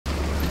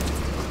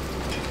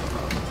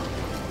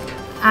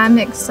I'm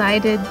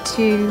excited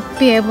to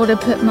be able to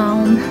put my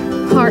own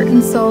heart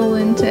and soul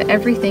into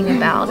everything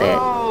about it.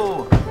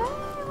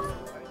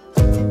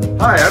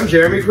 Hi, I'm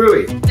Jeremy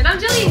Cruey. And I'm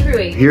Jillian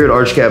Cruey. Here at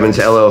Arch Cabins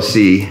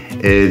LLC,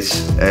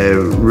 it's a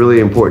really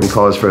important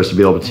cause for us to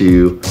be able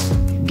to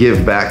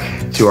give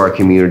back to our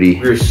community.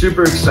 We're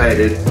super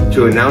excited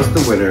to announce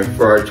the winner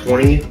for our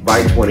 20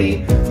 by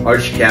 20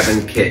 Arch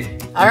Cabin kit.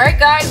 All right,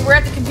 guys, we're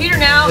at the computer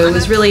now. It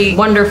was really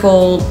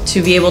wonderful to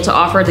be able to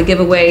offer the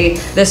giveaway.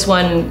 This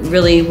one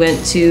really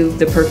went to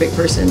the perfect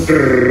person.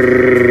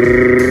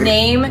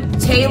 Name,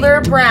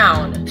 Taylor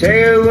Brown.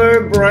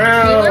 Taylor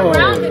Brown. Taylor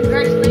Brown,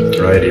 congratulations.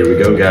 All right, here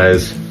we go,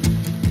 guys.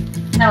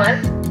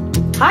 Hello.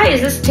 Hi,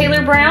 is this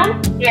Taylor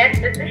Brown? Yes,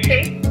 this is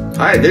she.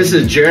 Hi, this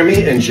is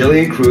Jeremy and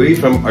Jillian Cruey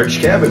from Arch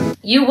Cabin.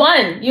 You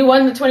won. You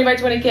won the 20 by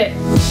 20 kit.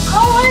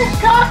 Oh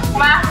my God,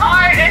 my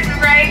heart is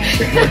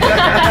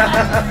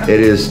racing.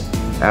 It is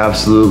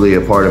absolutely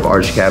a part of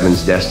Arch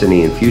Cabin's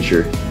destiny and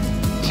future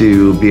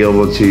to be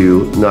able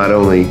to not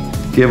only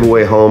give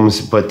away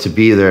homes, but to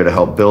be there to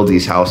help build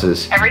these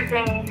houses.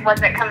 Everything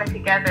wasn't coming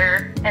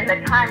together in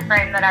the time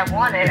frame that I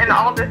wanted, and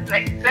all this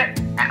makes sense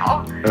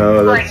now.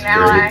 Oh, that's like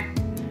now great.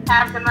 I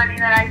have the money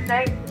that I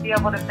saved to be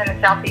able to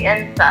finish out the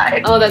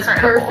inside. Oh, that's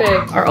Incredible.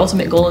 perfect. Our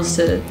ultimate goal is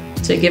to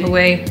give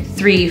away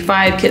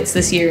 3-5 kits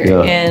this year,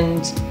 Yeah.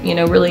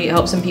 and really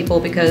help some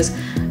people, because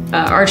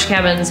Arch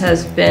Cabins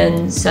has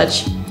been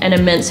such an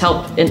immense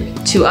help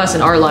to us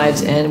in our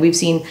lives, and we've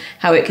seen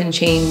how it can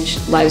change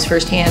lives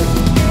firsthand.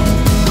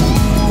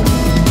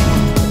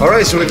 All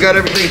right, so we've got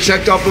everything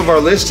checked off of our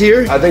list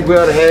here. I think we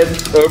ought to head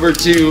over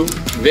to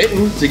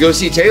Vinton to go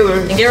see Taylor.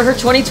 And give her her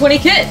 2020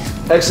 kit.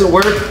 Excellent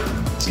work.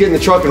 Let's get in the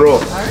truck and roll. All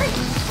right.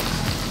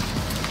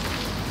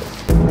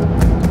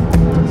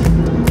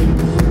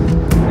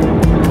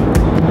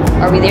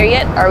 Are we there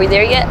yet? Are we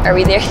there yet? Are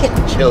we there yet?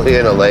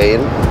 Jillian,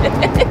 Elaine.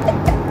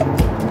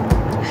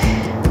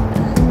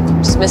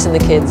 Just missing the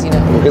kids,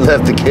 We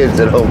left the kids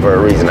at home for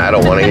a reason. I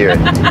don't want to hear it.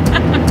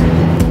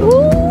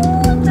 Ooh,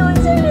 I'm so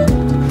excited.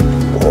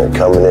 They're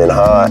coming in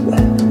hot.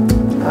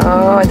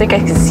 Oh, I think I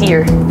can see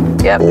her.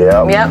 Yep.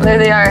 Yep, there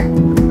they are.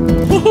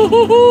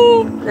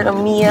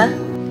 Little Mia.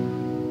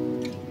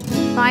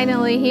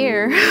 Finally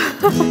here.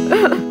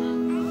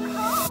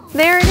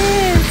 There it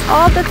is,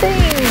 all the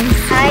things.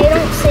 I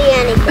don't see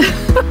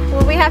anything.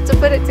 Well, we have to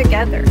put it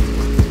together.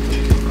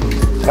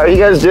 How are you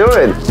guys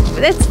doing?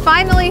 It's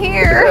finally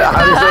here.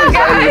 I'm so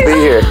excited to be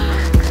here.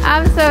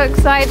 I'm so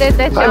excited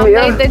that Hi, y'all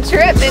Mia. made the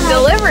trip and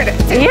delivered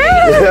it.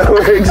 Yeah,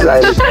 we're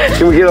excited.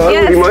 Can we get a hug?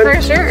 Yes, Would you mind?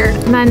 for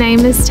sure. My name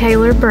is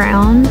Taylor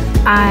Brown.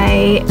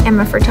 I am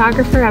a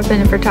photographer. I've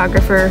been a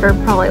photographer for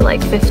probably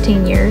like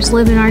 15 years.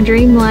 Living our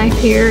dream life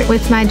here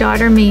with my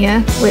daughter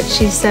Mia, which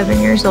she's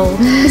 7 years old.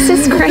 This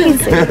is crazy.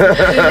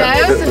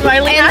 This is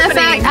finally And the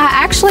fact, I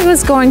actually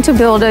was going to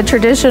build a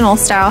traditional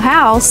style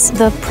house.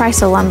 The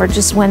price of lumber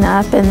just went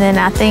up, and then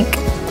I think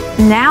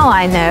now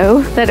I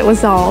know that it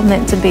was all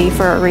meant to be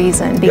for a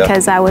reason,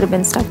 because I would have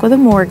been stuck with a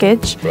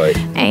mortgage. Right.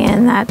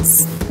 And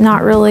that's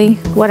not really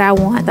what I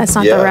want. That's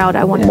not the route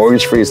I want.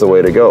 Mortgage free is the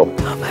way to go.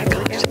 Oh my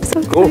gosh, I'm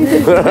so Cool.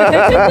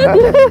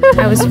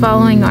 I was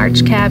following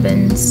Arch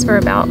Cabins for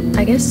about,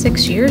 I guess,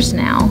 6 years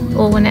now.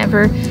 Well,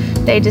 whenever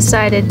they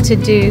decided to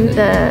do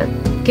the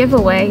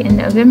giveaway in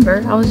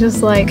November, I was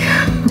just like,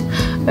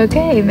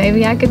 okay,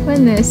 maybe I could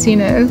win this, Do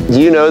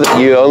you know that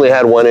you only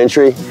had one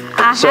entry?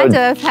 I had to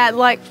have had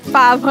like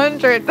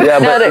 500. Yeah,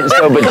 but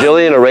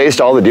Jillian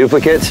erased all the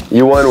duplicates.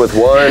 You won with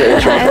one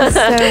entry. That's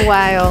so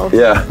wild.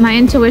 Yeah. My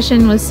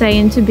intuition was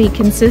saying to be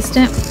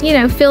consistent.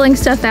 Filling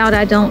stuff out,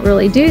 I don't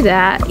really do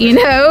that,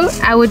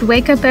 I would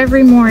wake up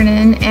every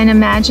morning and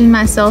imagine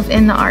myself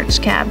in the Arch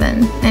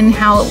Cabin and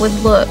how it would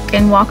look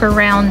and walk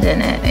around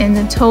in it in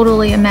a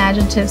totally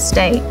imaginative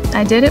state.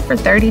 I did it for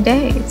 30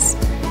 days.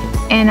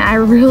 And I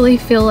really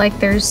feel like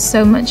there's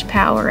so much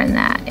power in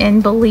that,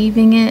 and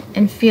believing it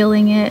and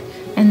feeling it,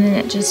 and then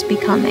it just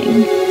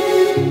becoming.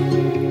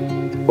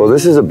 Well,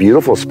 this is a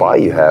beautiful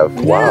spot you have.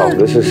 Wow,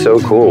 this is so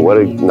cool. What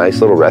a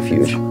nice little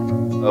refuge.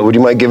 Would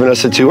you mind giving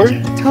us a tour?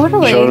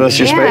 Totally. Showing us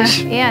your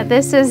space? Yeah,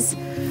 this is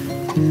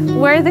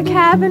where the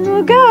cabin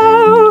will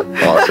go.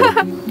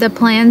 Awesome. The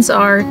plans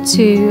are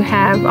to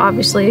have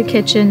obviously a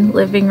kitchen,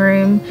 living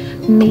room.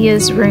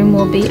 Mia's room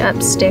will be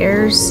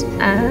upstairs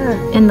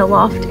in the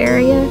loft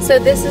area. So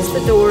this is the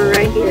door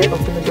right here.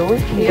 Open the door.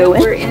 Go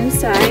in. We're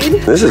inside.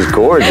 This is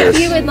gorgeous.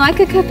 If you would like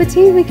a cup of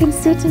tea, we can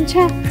sit and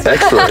chat.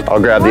 Excellent. I'll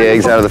grab the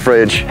eggs out of the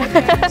fridge.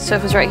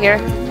 Sofa's right here.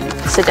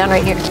 Sit down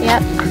right here.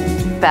 Yep.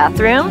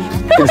 Bathroom.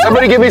 Can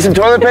somebody give me some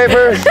toilet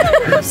paper?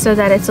 So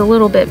that it's a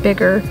little bit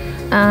bigger,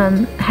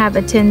 have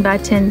a 10 by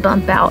 10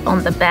 bump out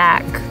on the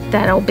back.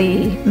 That'll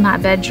be my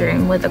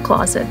bedroom with a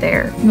closet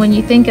there. When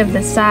you think of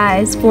the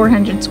size,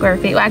 400 square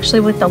feet, well, actually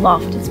with the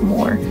loft it's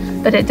more,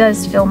 but it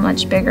does feel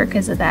much bigger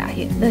because of that,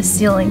 the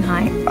ceiling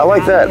height. I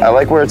like that. I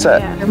like where it's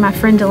at. Yeah. My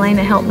friend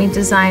Elena helped me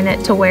design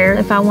it to where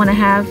if I want to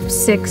have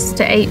 6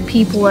 to 8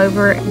 people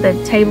over the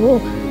table,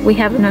 we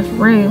have enough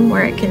room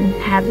where it can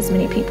have as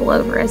many people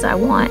over as I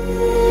want.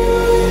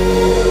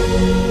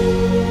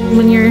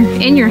 When you're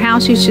in your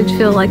house, you should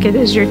feel like it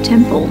is your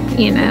temple,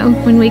 you know?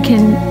 When we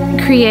can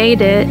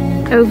create it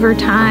over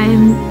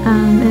time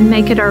and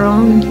make it our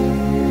own,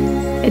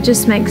 it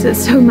just makes it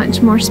so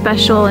much more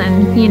special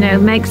and, you know,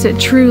 makes it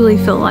truly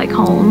feel like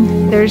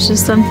home. There's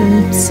just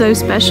something so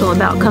special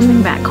about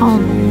coming back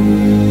home.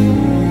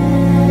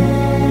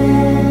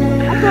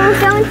 Let's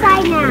go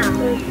inside now.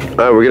 All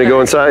right, we're gonna go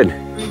inside. Time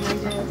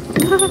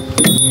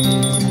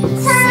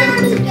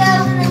to go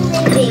in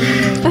the living.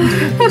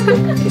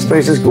 This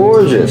place is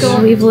gorgeous.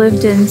 We've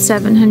lived in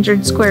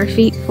 700 square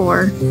feet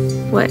for,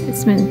 what,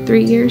 it's been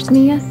 3 years,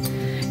 Mia?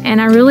 And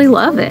I really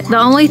love it. The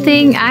only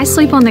thing, I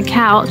sleep on the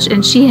couch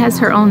and she has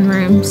her own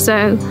room.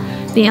 So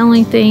the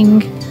only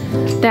thing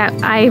that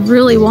I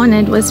really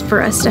wanted was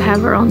for us to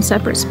have our own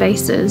separate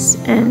spaces.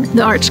 And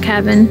the arch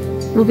cabin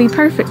will be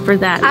perfect for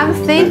that. I'm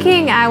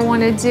thinking I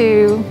want to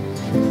do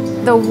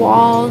the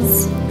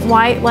walls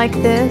white like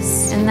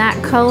this in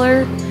that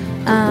color.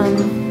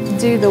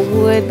 Do the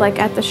wood like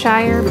at the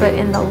Shire, but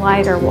in the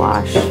lighter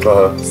wash.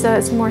 So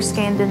it's more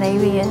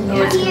Scandinavian.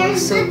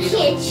 Here's the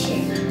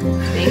kitchen.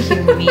 Thank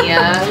you,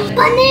 Mia.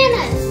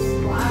 Bananas.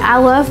 I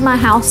love my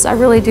house. I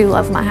really do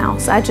love my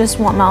house. I just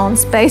want my own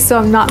space, so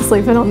I'm not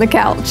sleeping on the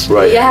couch.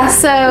 Right. Yeah.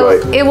 So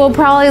it will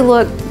probably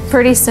look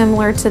pretty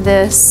similar to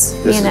this,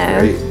 you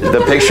know. The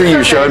picture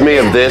you showed me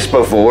of this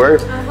before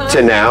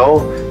to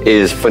now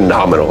is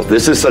phenomenal.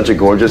 This is such a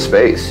gorgeous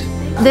space.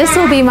 This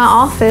will be my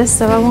office,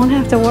 so I won't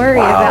have to worry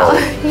about,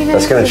 you know.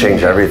 That's gonna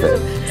change everything.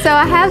 So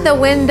I have the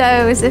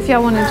windows, if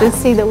y'all want to just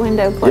see the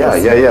window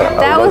close. Yeah.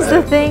 That was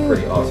the thing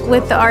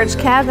with the arch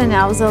cabin.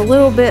 I was a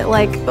little bit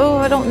like, oh,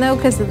 I don't know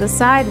because of the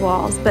side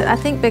walls. But I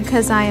think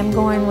because I am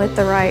going with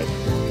the right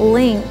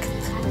length,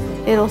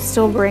 it'll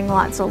still bring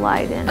lots of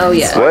light in. Oh,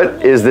 yeah.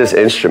 What is this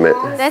instrument?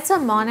 That's a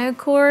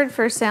monochord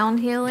for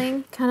sound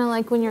healing, kind of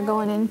like when you're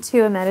going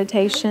into a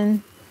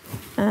meditation.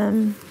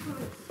 Oh,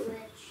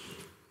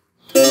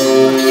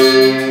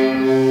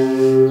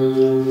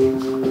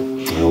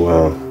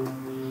 wow.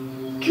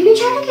 Can we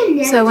try to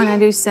connect? So when I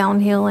do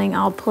sound healing,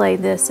 I'll play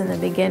this in the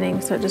beginning.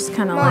 So just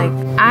kind of like,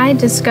 I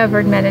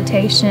discovered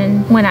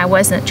meditation when I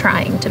wasn't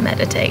trying to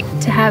meditate.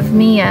 To have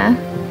Mia,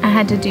 I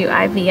had to do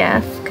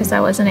IVF because I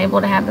wasn't able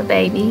to have a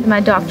baby. My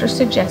doctor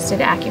suggested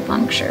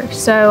acupuncture.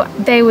 So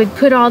they would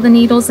put all the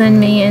needles in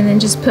me and then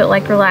just put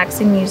like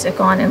relaxing music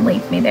on and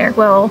leave me there.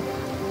 Well,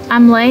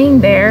 I'm laying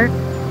there.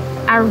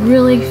 I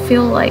really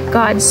feel like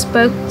God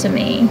spoke to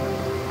me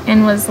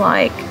and was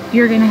like,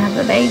 you're gonna have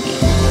a baby.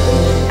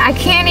 I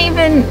can't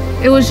even,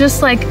 it was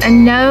just like a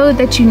know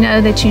that you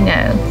know that you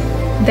know.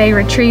 They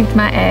retrieved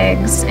my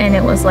eggs and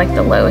it was like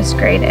the lowest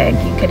grade egg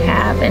you could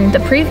have. And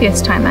the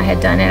previous time I had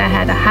done it, I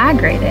had a high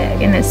grade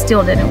egg and it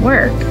still didn't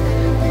work.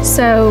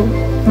 So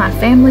my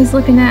family's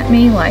looking at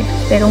me like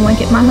they don't want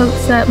to get my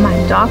hopes up. My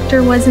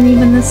doctor wasn't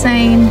even the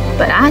same,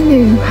 but I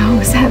knew I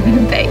was having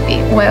a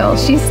baby. Well,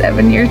 she's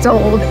 7 years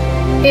old.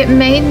 It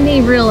made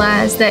me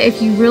realize that if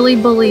you really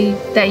believe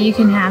that you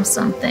can have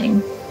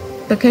something,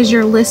 because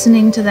you're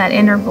listening to that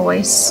inner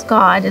voice,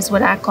 God is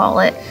what I call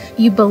it,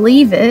 you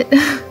believe it,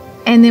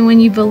 and then when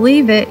you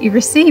believe it, you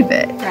receive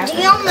it. Do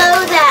y'all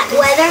know that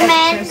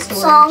Weatherman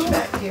song?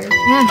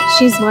 Yeah,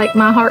 she's like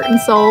my heart and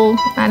soul.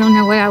 I don't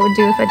know what I would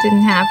do if I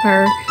didn't have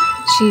her.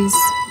 She's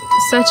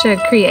such a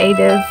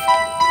creative,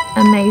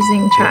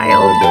 amazing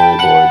child.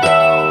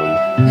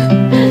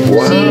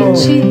 Wow.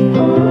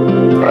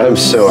 I'm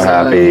so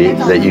happy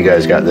that you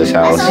guys got this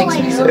house.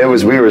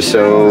 We were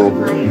so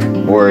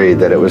worried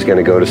that it was going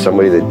to go to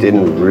somebody that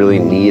didn't really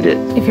need it.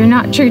 If you're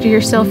not true to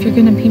yourself, you're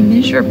going to be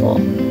miserable,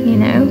 you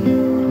know?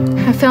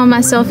 I found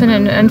myself in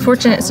an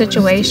unfortunate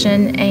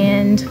situation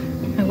and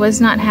I was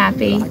not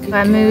happy.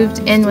 I moved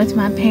in with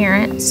my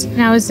parents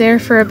and I was there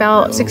for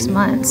about 6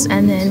 months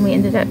and then we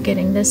ended up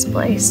getting this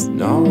place.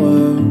 Not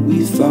what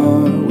we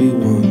thought we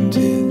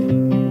wanted.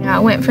 I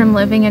went from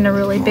living in a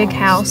really big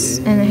house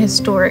in a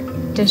historic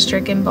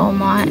district in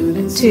Beaumont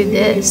to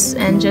this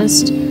and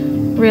just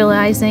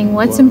realizing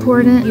what's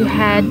important. You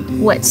had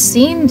what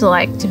seemed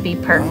like to be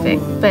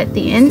perfect, but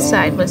the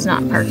inside was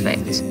not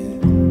perfect.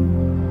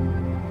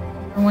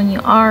 When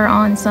you are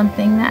on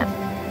something that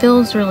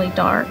feels really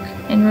dark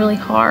and really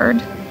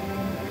hard,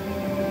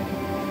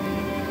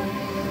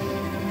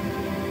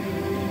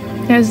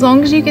 as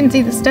long as you can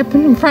see the step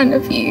in front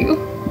of you,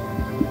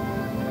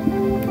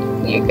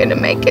 you're gonna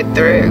make it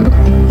through.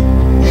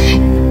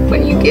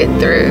 When you get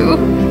through,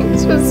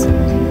 it's just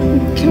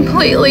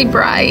completely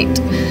bright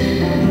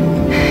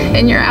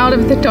and you're out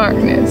of the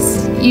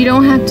darkness. You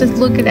don't have to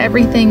look at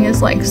everything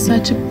as like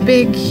such a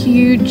big,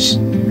 huge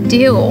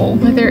deal,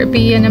 whether it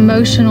be an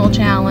emotional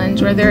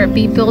challenge, whether it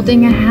be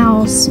building a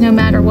house, no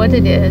matter what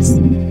it is.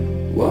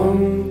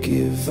 Won't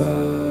give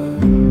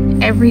up.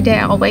 Every day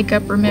I'll wake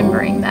up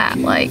remembering that,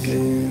 like,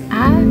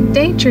 I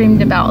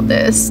daydreamed about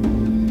this.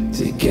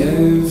 Take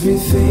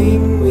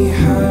everything we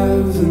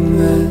have and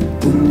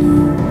let the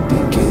new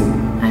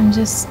begin. I'm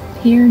just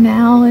here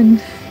now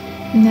and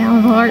now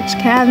the arch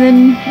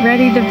cabin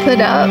ready to put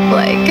up,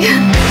 like.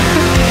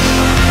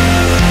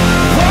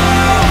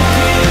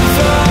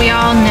 We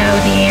all know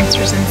the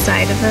answers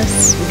inside of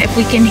us. If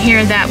we can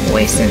hear that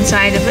voice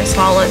inside of us,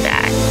 follow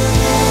that,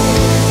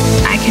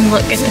 I can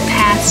look at the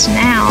past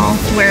now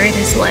where it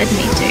has led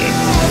me to.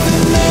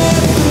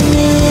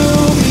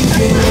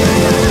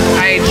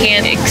 I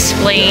can't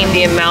explain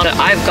the amount that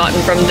I've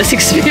gotten from this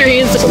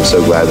experience. I'm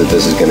so glad that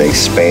this is going to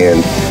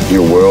expand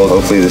your world.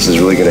 Hopefully this is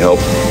really going to help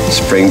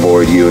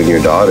springboard you and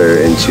your daughter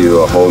into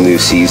a whole new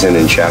season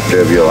and chapter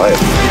of your life.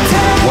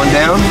 One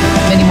down.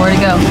 Many more to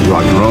go.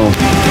 Rock and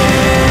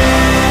roll.